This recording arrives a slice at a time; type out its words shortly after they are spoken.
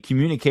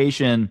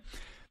Communication,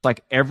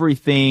 like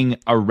everything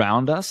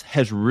around us,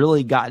 has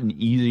really gotten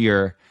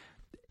easier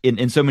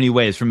in so many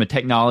ways from a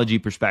technology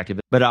perspective.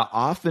 But I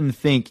often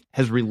think,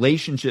 has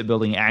relationship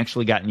building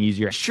actually gotten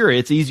easier? Sure,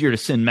 it's easier to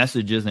send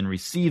messages and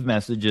receive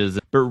messages,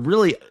 but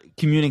really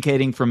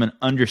communicating from an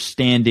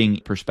understanding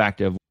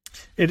perspective.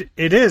 It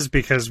is,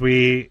 because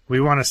we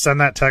want to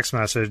send that text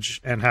message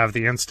and have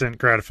the instant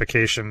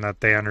gratification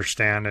that they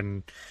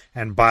understand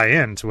and buy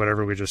into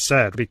whatever we just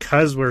said.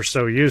 Because we're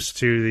so used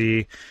to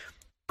the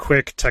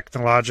quick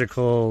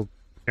technological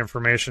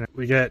information,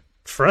 we get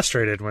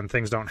frustrated when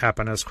things don't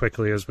happen as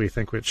quickly as we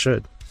think it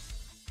should.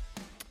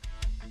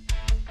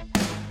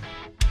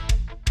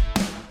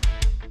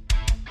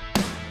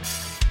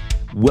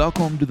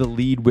 Welcome to the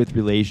Lead with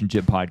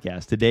Relationship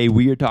podcast. Today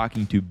we are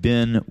talking to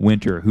Ben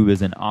Winter, who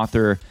is an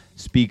author,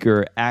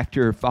 speaker,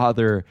 actor,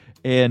 father,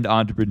 and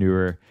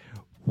entrepreneur.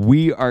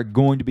 We are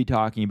going to be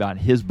talking about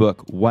his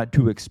book, What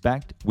to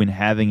Expect When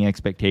Having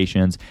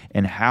Expectations,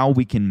 and how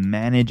we can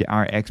manage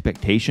our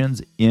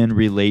expectations in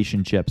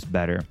relationships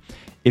better.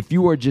 If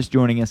you are just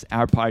joining us,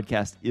 our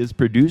podcast is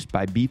produced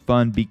by Be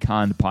Fun, Be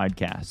Kind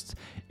Podcasts.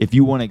 If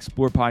you want to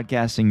explore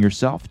podcasting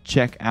yourself,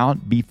 check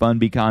out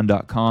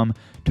befunbecon.com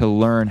to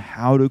learn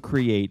how to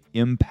create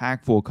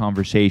impactful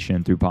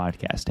conversation through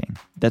podcasting.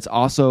 That's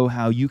also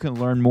how you can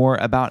learn more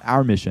about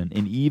our mission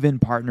and even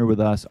partner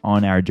with us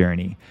on our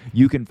journey.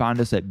 You can find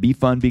us at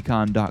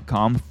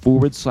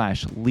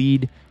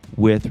befunbecon.com/lead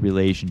with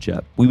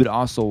relationship. We would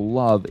also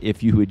love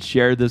if you would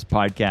share this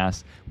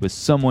podcast with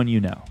someone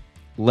you know.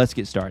 Let's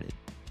get started.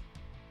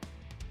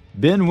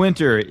 Ben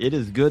Winter, it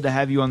is good to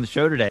have you on the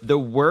show today. The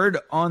word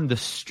on the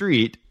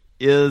street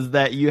is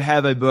that you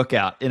have a book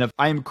out. And if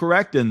I am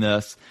correct in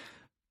this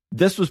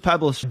was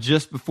published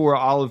just before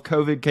all of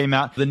COVID came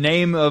out. The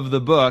name of the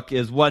book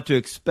is What to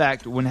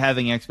Expect When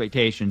Having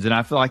Expectations. And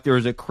I feel like there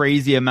was a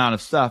crazy amount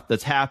of stuff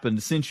that's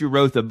happened since you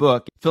wrote the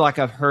book. I feel like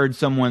I've heard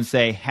someone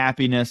say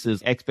happiness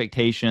is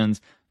expectations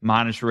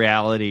minus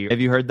reality.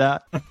 Have you heard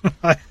that?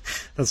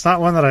 That's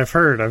not one that I've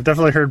heard. I've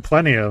definitely heard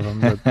plenty of them.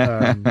 But,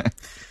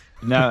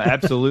 No,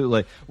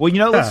 absolutely.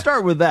 Well, let's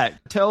start with that.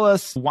 Tell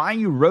us why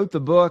you wrote the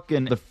book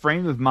and the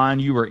frame of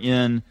mind you were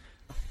in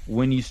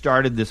when you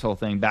started this whole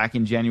thing back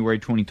in January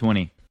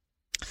 2020.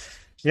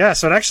 Yeah,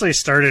 so it actually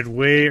started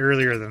way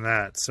earlier than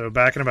that. So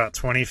back in about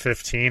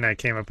 2015, I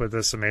came up with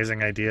this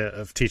amazing idea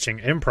of teaching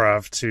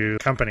improv to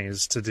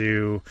companies to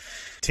do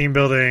team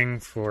building,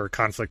 for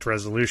conflict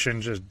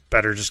resolution, just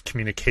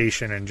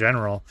communication in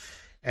general.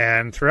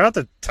 And throughout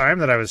the time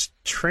that I was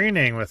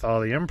training with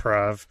all the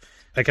improv,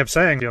 I kept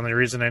saying the only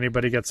reason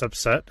anybody gets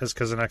upset is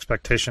because an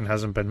expectation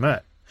hasn't been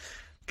met.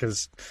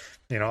 Because,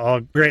 all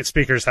great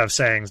speakers have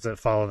sayings that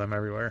follow them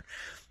everywhere.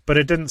 But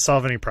it didn't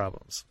solve any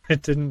problems.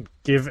 It didn't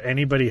give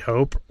anybody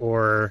hope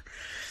or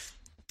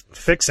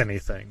fix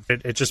anything.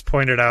 It just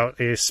pointed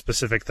out a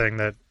specific thing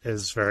that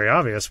is very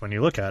obvious when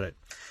you look at it.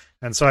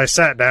 And so I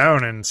sat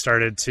down and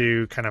started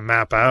to kind of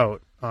map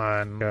out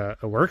on a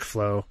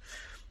workflow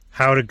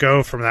how to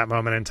go from that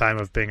moment in time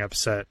of being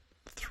upset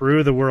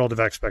through the world of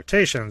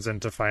expectations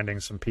into finding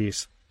some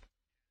peace.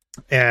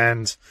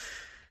 And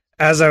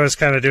as I was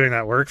kind of doing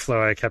that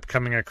workflow, I kept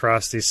coming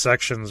across these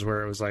sections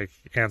where it was like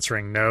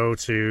answering no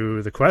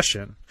to the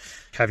question,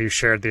 have you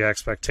shared the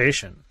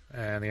expectation?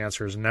 And the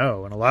answer is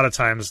no. And a lot of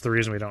times the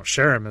reason we don't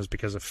share them is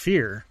because of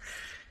fear.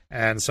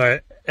 And so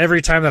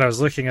every time that I was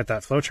looking at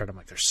that flowchart, I'm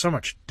like, there's so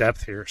much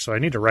depth here, so I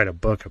need to write a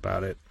book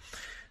about it.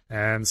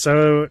 And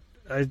so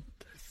I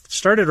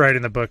started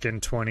writing the book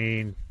in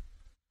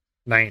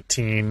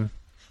 2019,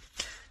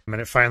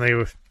 and it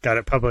finally got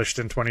it published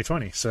in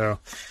 2020. So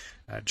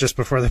just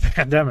before the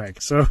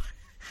pandemic. So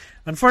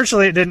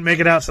unfortunately, it didn't make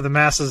it out to the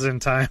masses in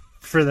time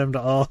for them to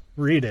all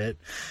read it,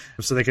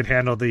 so they could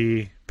handle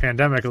the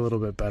pandemic a little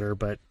bit better,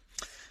 but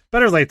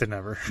better late than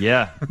never.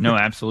 Yeah, no,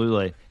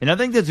 absolutely. And I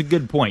think that's a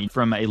good point.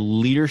 From a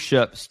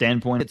leadership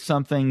standpoint, it's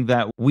something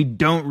that we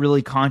don't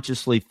really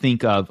consciously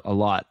think of a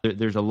lot.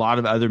 There's a lot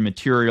of other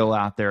material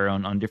out there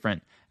on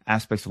different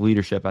aspects of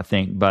leadership, I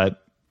think,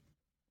 but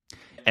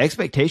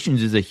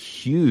expectations is a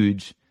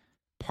huge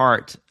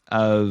part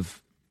of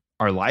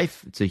our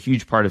life. It's a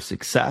huge part of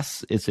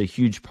success. It's a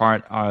huge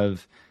part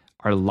of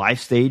our life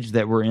stage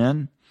that we're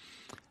in.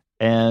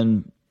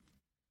 And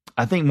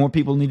I think more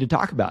people need to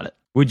talk about it.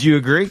 Would you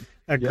agree?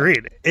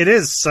 Agreed. Yeah. It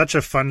is such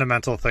a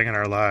fundamental thing in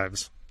our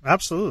lives.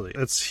 Absolutely.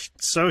 It's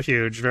so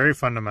huge, very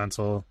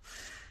fundamental,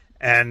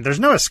 and there's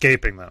no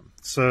escaping them.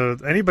 So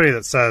anybody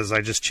that says, I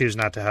just choose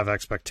not to have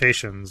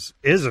expectations,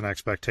 is an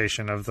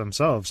expectation of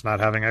themselves not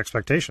having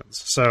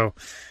expectations. So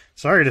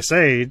sorry to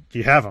say,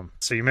 you have them.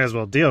 So you may as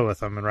well deal with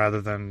them, and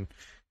rather than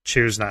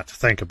choose not to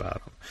think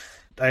about them.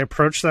 I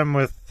approach them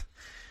with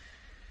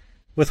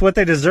what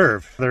they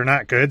deserve. They're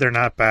not good, they're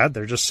not bad,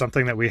 they're just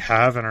something that we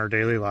have in our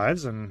daily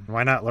lives, and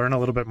why not learn a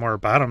little bit more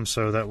about them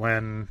so that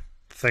when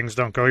things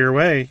don't go your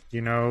way,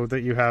 you know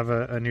that you have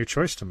a new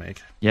choice to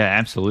make. Yeah,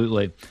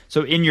 absolutely.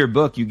 So in your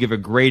book, you give a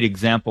great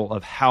example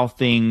of how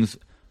things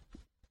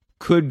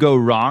could go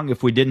wrong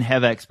if we didn't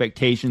have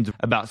expectations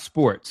about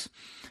sports.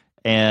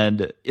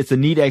 And it's a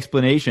neat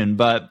explanation,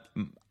 but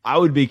I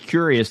would be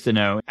curious to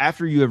know,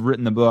 after you have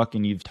written the book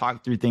and you've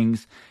talked through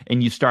things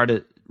and you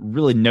started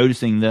really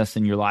noticing this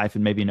in your life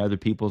and maybe in other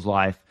people's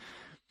life,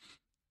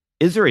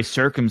 is there a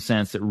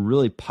circumstance that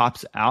really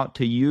pops out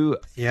to you?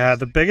 Yeah,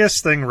 the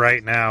biggest thing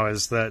right now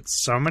is that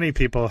so many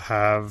people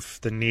have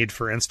the need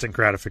for instant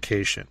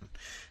gratification.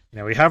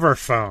 We have our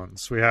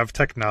phones, we have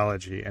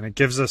technology, and it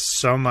gives us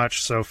so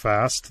much so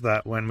fast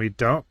that when we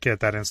don't get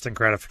that instant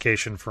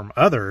gratification from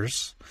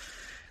others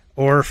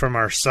or from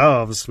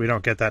ourselves, we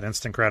don't get that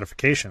instant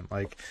gratification.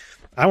 Like,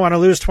 I want to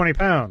lose 20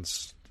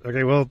 pounds.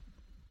 Okay, well,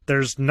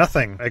 there's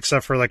nothing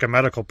except for like a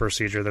medical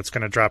procedure that's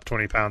going to drop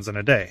 20 pounds in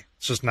a day.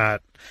 It's just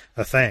not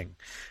a thing.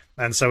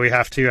 And so we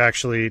have to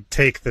actually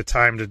take the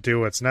time to do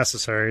what's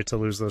necessary to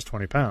lose those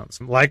 20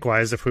 pounds.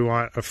 Likewise, if we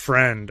want a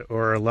friend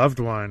or a loved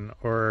one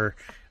or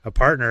a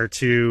partner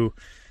to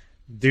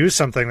do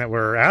something that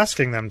we're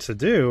asking them to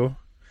do,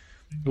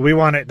 we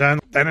want it done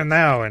then and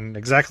now and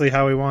exactly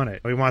how we want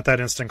it. We want that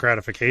instant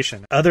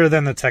gratification. Other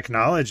than the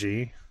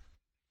technology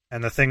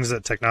and the things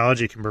that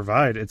technology can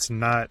provide, it's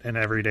not an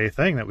everyday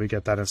thing that we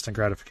get that instant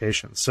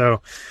gratification.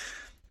 So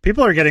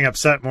people are getting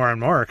upset more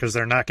and more because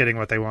they're not getting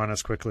what they want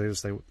as quickly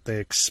as they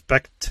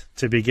expect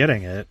to be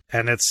getting it.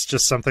 And it's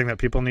just something that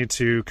people need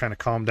to kind of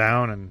calm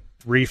down and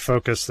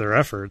refocus their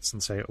efforts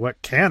and say, what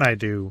can I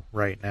do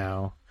right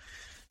now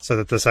so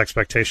that this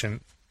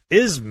expectation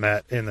is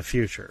met in the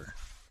future,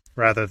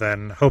 rather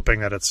than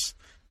hoping that it's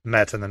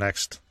met in the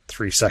next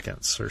 3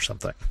 seconds or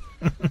something.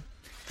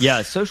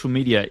 Yeah, social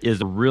media is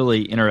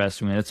really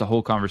interesting, and it's a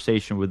whole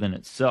conversation within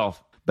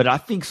itself. But I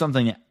think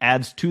something that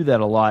adds to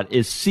that a lot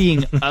is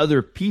seeing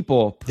other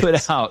people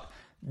put out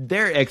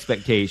their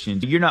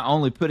expectations. You're not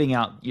only putting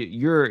out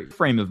your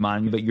frame of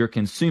mind, but you're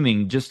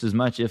consuming just as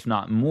much, if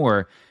not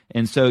more.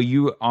 And so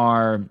you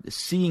are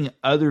seeing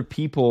other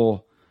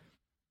people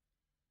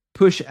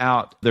push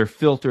out their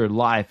filtered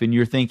life, and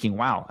you're thinking,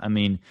 wow, I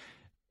mean,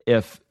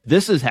 if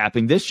this is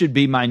happening, this should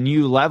be my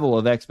new level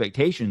of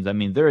expectations. I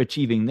mean, they're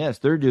achieving this,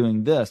 they're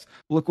doing this.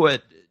 Look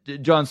what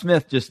John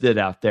Smith just did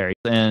out there.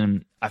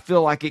 And I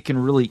feel like it can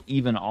really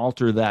even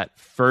alter that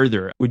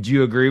further. Would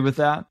you agree with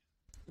that?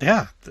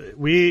 Yeah,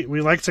 we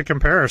like to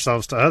compare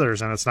ourselves to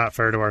others, and it's not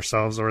fair to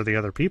ourselves or the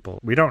other people.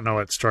 We don't know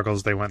what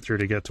struggles they went through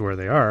to get to where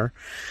they are.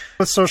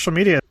 With social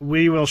media,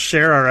 we will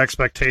share our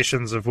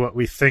expectations of what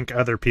we think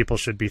other people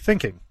should be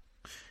thinking,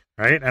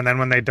 right? And then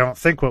when they don't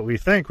think what we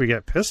think, we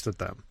get pissed at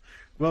them.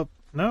 Well,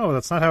 no,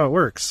 that's not how it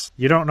works.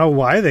 You don't know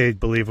why they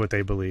believe what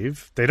they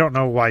believe. They don't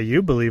know why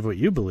you believe what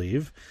you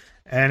believe.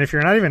 And if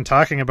you're not even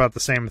talking about the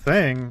same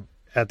thing,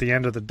 at the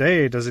end of the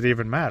day, does it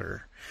even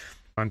matter?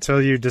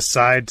 Until you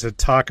decide to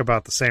talk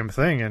about the same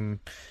thing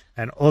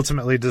and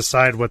ultimately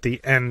decide what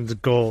the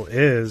end goal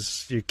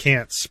is, you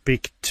can't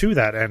speak to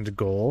that end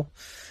goal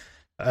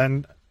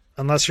and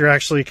unless you're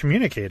actually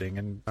communicating.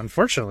 And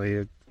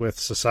unfortunately, with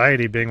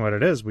society being what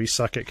it is, we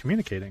suck at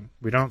communicating.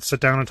 We don't sit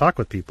down and talk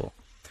with people.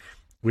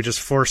 We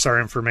just force our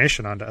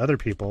information onto other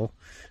people,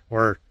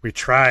 or we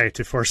try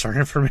to force our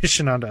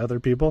information onto other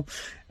people,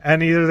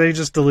 and either they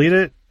just delete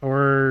it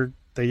or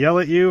they yell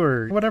at you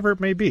or whatever it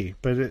may be.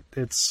 But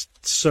it's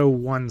so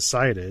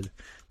one-sided,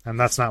 and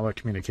that's not what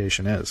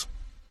communication is.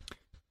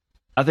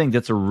 I think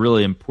that's a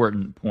really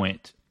important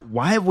point.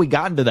 Why have we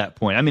gotten to that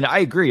point? I mean, I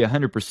agree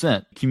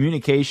 100%.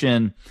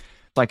 Communication,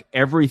 like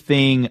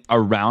everything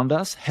around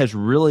us, has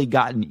really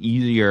gotten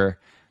easier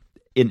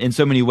in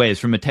so many ways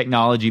from a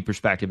technology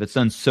perspective. It's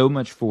done so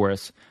much for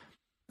us.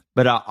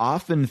 But I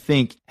often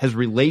think, has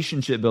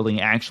relationship building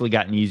actually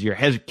gotten easier?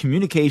 Has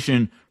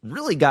communication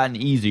really gotten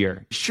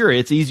easier? Sure,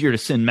 it's easier to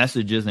send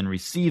messages and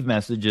receive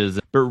messages,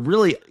 but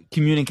really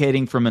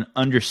communicating from an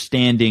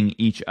understanding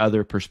each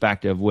other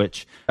perspective,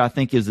 which I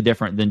think is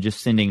different than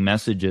just sending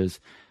messages.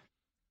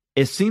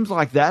 It seems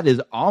like that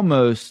has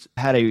almost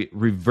had a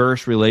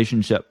reverse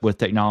relationship with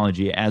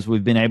technology. As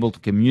we've been able to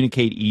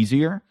communicate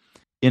easier,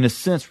 in a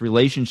sense,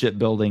 relationship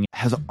building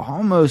has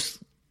almost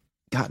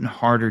gotten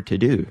harder to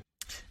do.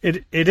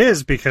 It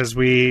is, because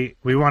we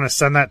want to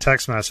send that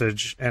text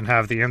message and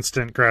have the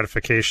instant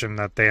gratification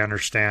that they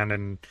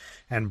understand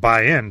and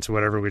buy into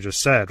whatever we just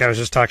said. I was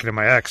just talking to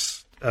my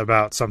ex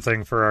about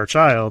something for our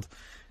child,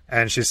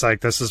 and she's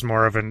like, this is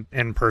more of an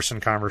in-person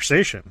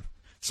conversation.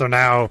 So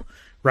now,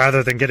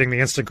 rather than getting the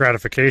instant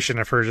gratification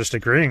of her just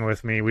agreeing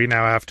with me, we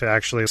now have to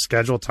actually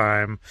schedule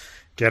time,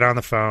 get on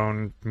the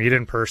phone, meet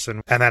in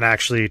person, and then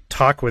actually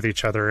talk with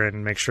each other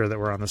and make sure that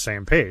we're on the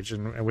same page.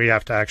 And we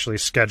have to actually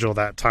schedule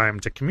that time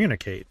to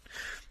communicate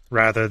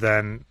rather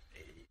than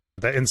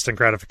the instant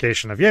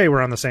gratification of, yay,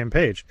 we're on the same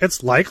page.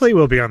 It's likely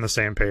we'll be on the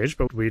same page,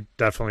 but we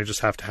definitely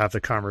just have to have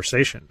the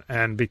conversation.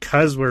 And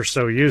because we're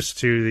so used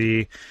to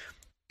the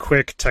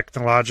quick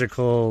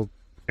technological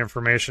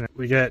information,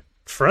 we get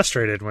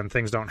frustrated when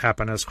things don't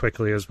happen as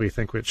quickly as we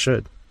think it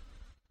should.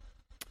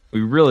 We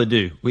really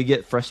do. We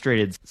get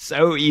frustrated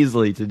so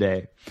easily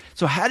today.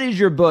 So how does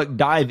your book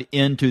dive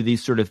into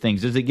these sort of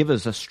things? Does it give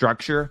us a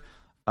structure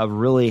of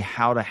really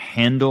how to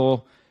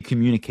handle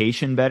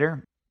communication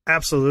better?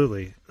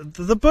 Absolutely.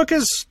 The book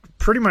is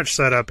pretty much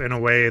set up in a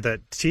way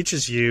that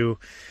teaches you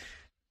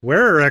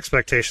where our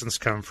expectations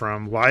come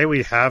from, why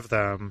we have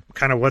them,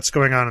 kind of what's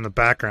going on in the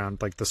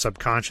background, like the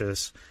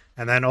subconscious,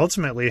 and then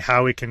ultimately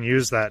how we can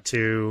use that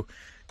to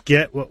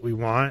get what we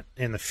want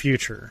in the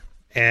future.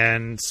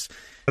 And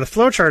the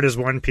flowchart is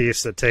one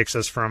piece that takes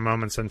us from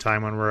moments in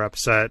time when we're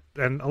upset.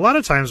 And a lot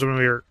of times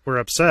when we're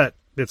upset,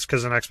 it's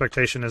because an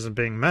expectation isn't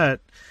being met,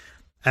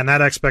 and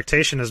that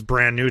expectation is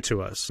brand new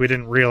to us. We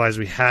didn't realize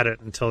we had it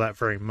until that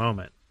very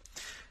moment.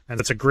 And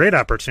it's a great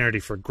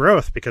opportunity for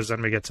growth, because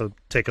then we get to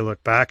take a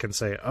look back and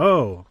say,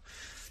 oh,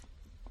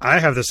 I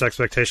have this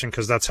expectation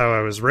because that's how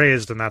I was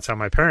raised and that's how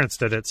my parents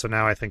did it, so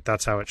now I think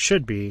that's how it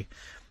should be.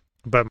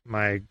 But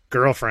my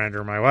girlfriend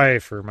or my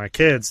wife or my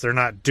kids, they're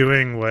not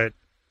doing what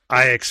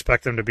I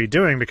expect them to be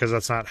doing because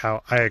that's not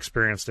how I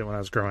experienced it when I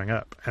was growing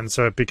up. And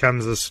so it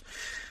becomes this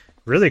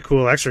really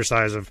cool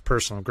exercise of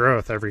personal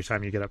growth every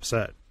time you get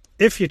upset,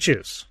 if you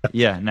choose.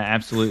 Yeah, no,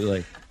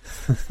 absolutely.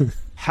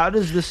 How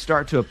does this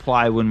start to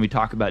apply when we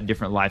talk about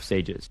different life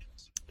stages?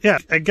 Yeah,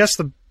 I guess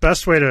the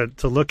best way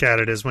to look at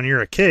it is when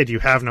you're a kid, you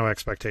have no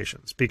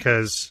expectations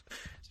because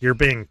you're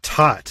being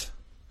taught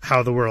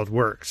how the world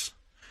works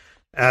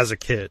as a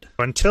kid.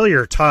 Until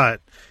you're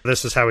taught,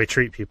 this is how we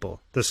treat people.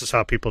 This is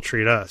how people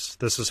treat us.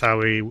 This is how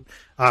we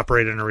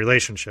operate in a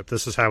relationship.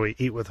 This is how we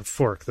eat with a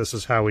fork. This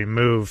is how we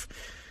move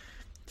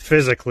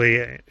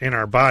physically in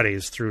our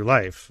bodies through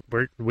life.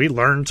 We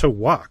learn to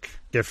walk.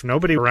 If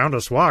nobody around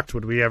us walked,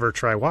 would we ever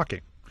try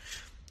walking?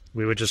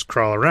 We would just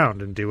crawl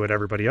around and do what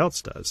everybody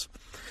else does.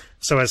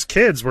 So as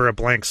kids, we're a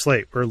blank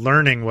slate. We're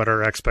learning what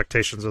our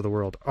expectations of the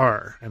world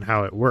are and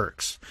how it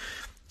works.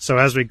 So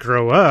as we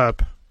grow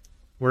up,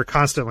 we're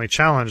constantly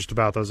challenged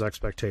about those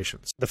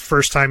expectations. The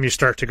first time you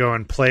start to go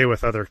and play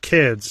with other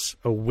kids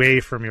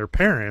away from your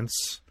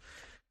parents,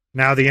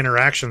 now the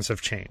interactions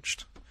have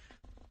changed.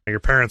 Your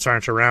parents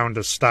aren't around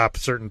to stop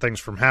certain things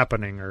from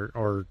happening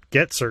or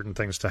get certain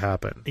things to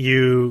happen.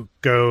 You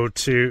go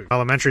to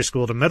elementary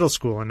school to middle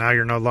school, and now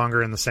you're no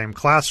longer in the same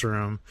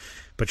classroom,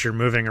 but you're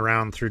moving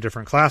around through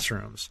different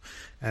classrooms.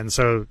 And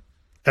so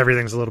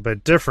everything's a little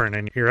bit different,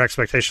 and your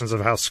expectations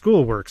of how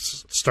school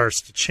works starts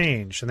to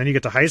change. And then you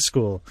get to high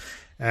school,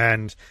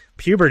 and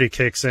puberty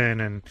kicks in,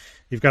 and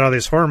you've got all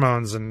these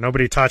hormones, and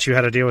nobody taught you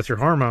how to deal with your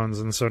hormones.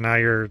 And so now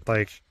you're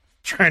like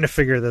trying to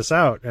figure this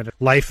out, and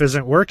life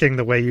isn't working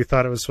the way you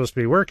thought it was supposed to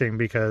be working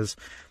because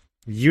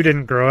you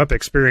didn't grow up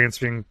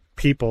experiencing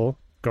people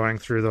going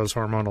through those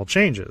hormonal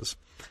changes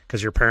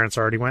because your parents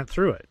already went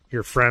through it.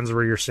 Your friends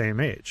were your same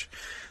age.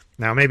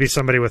 Now, maybe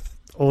somebody with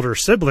older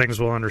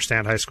siblings will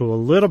understand high school a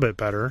little bit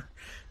better,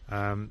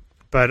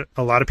 but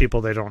a lot of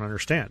people, they don't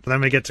understand. Then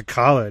we get to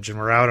college, and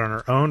we're out on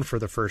our own for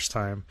the first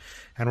time,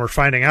 and we're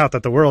finding out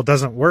that the world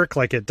doesn't work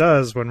like it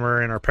does when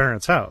we're in our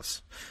parents'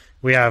 house.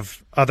 We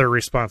have other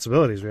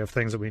responsibilities. We have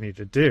things that we need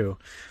to do.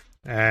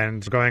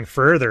 And going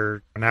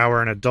further, now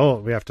we're an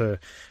adult. We have to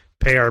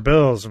pay our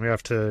bills, and we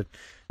have to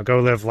go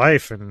live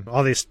life, and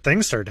all these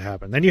things start to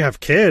happen. Then you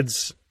have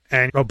kids,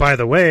 and oh, by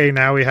the way,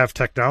 now we have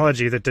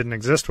technology that didn't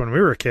exist when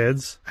we were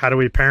kids. How do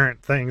we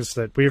parent things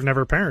that we've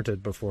never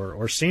parented before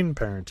or seen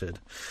parented?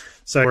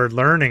 So we're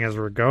learning as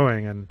we're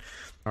going, and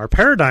our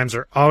paradigms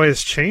are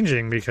always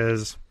changing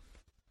because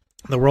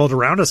the world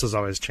around us is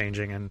always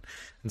changing, and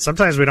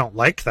sometimes we don't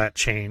like that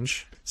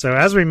change. So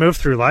as we move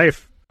through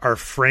life, our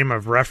frame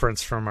of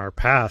reference from our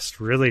past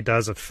really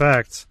does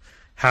affect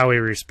how we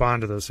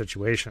respond to those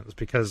situations,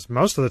 because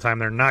most of the time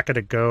they're not going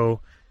to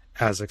go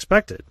as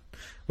expected,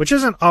 which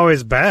isn't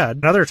always bad.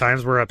 And other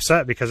times we're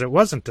upset because it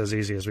wasn't as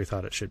easy as we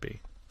thought it should be.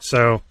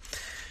 So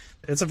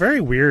it's a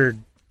very weird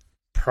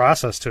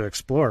process to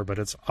explore, but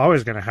it's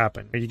always going to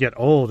happen. You get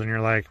old and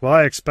you're like, well,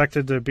 I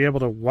expected to be able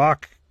to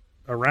walk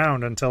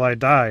around until I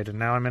died, and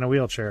now I'm in a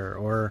wheelchair.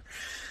 Or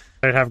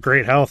I'd have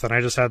great health and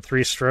I just had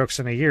 3 strokes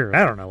in a year.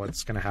 I don't know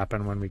what's going to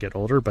happen when we get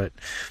older, but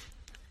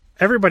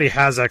everybody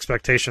has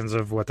expectations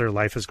of what their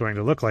life is going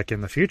to look like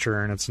in the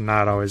future, and it's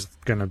not always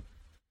going to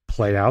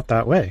play out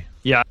that way.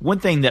 Yeah. One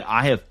thing that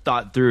I have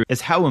thought through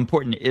is how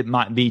important it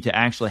might be to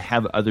actually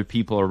have other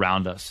people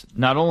around us.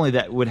 Not only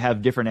that would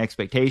have different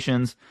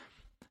expectations,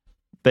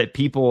 but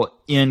people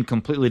in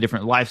completely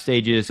different life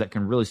stages that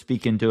can really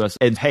speak into us.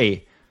 And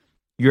hey,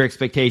 your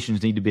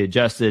expectations need to be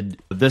adjusted.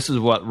 This is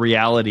what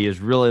reality is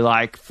really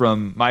like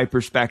from my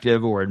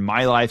perspective or in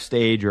my life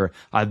stage, or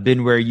I've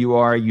been where you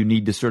are. You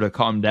need to sort of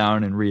calm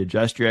down and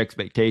readjust your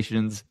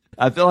expectations.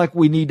 I feel like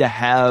we need to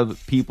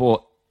have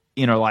people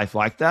in our life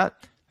like that.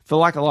 I feel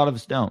like a lot of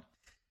us don't.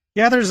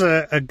 Yeah, there's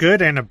a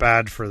good and a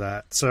bad for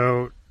that.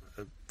 So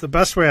the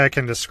best way I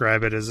can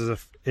describe it is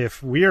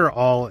if we are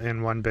all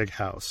in one big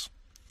house,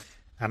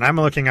 and I'm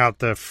looking out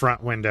the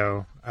front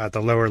window at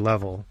the lower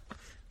level,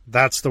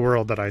 that's the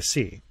world that I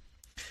see.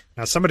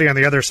 Now, somebody on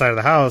the other side of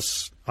the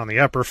house, on the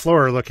upper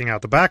floor, looking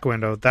out the back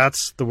window,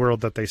 that's the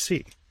world that they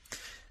see.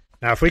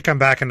 Now, if we come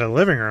back into the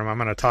living room, I'm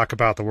going to talk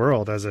about the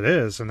world as it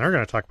is, and they're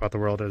going to talk about the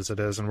world as it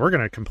is, and we're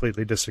going to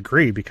completely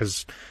disagree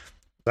because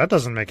that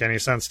doesn't make any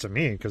sense to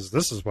me, because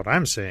this is what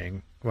I'm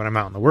seeing when I'm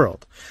out in the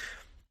world.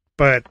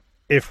 But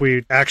if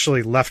we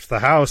actually left the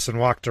house and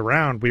walked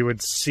around, we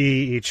would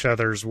see each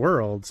other's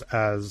worlds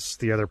as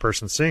the other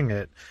person seeing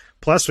it.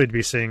 Plus, we'd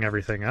be seeing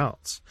everything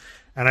else.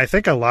 And I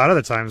think a lot of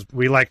the times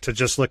we like to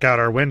just look out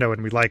our window,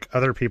 and we like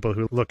other people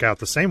who look out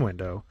the same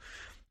window,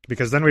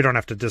 because then we don't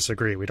have to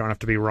disagree. We don't have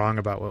to be wrong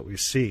about what we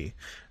see.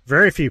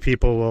 Very few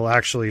people will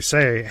actually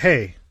say,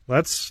 hey,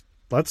 let's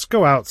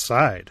go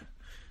outside.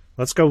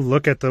 Let's go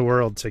look at the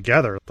world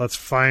together. Let's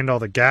find all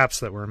the gaps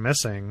that we're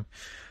missing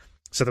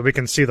so that we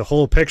can see the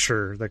whole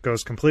picture that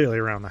goes completely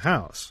around the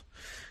house,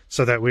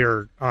 so that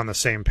we're on the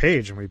same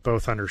page and we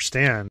both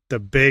understand the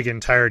big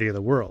entirety of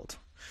the world.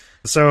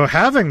 So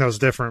having those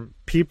different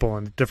people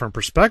and different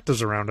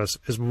perspectives around us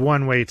is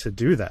one way to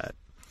do that.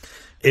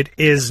 It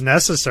is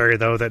necessary,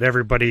 though, that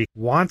everybody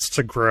wants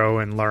to grow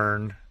and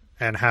learn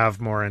and have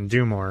more and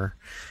do more,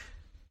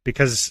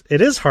 because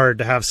it is hard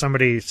to have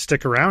somebody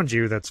stick around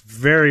you that's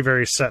very,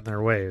 very set in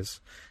their ways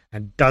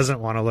and doesn't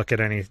want to look at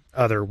any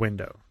other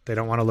window. They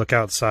don't want to look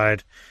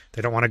outside.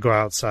 They don't want to go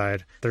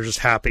outside. They're just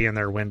happy in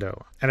their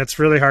window. And it's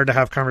really hard to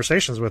have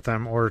conversations with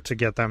them or to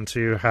get them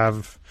to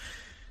have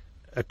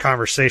a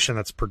conversation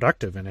that's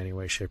productive in any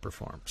way, shape, or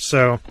form.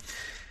 So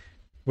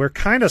we're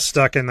kind of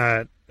stuck in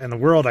the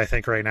world, I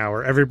think, right now,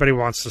 where everybody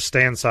wants to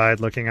stay inside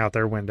looking out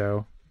their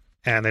window,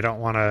 and they don't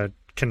want to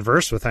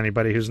converse with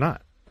anybody who's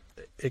not.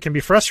 It can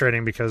be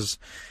frustrating, because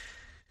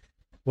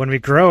when we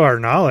grow our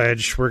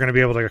knowledge, we're going to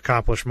be able to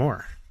accomplish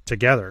more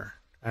together.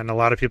 And a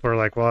lot of people are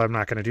like, well, I'm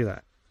not going to do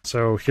that.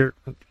 So here,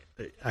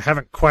 I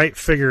haven't quite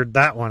figured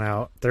that one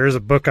out. There is a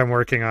book I'm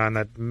working on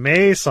that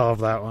may solve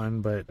that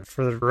one, but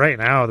for right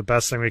now, the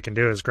best thing we can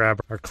do is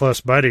grab our close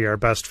buddy, our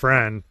best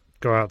friend,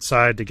 go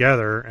outside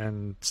together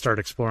and start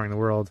exploring the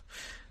world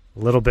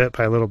little bit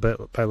by little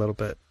bit by little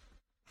bit.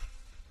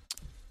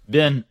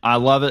 Ben, I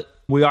love it.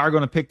 We are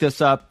going to pick this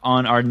up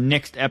on our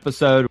next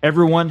episode.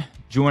 Everyone,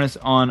 join us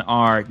on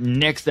our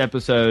next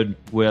episode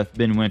with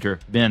Ben Winter.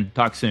 Ben,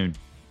 talk soon.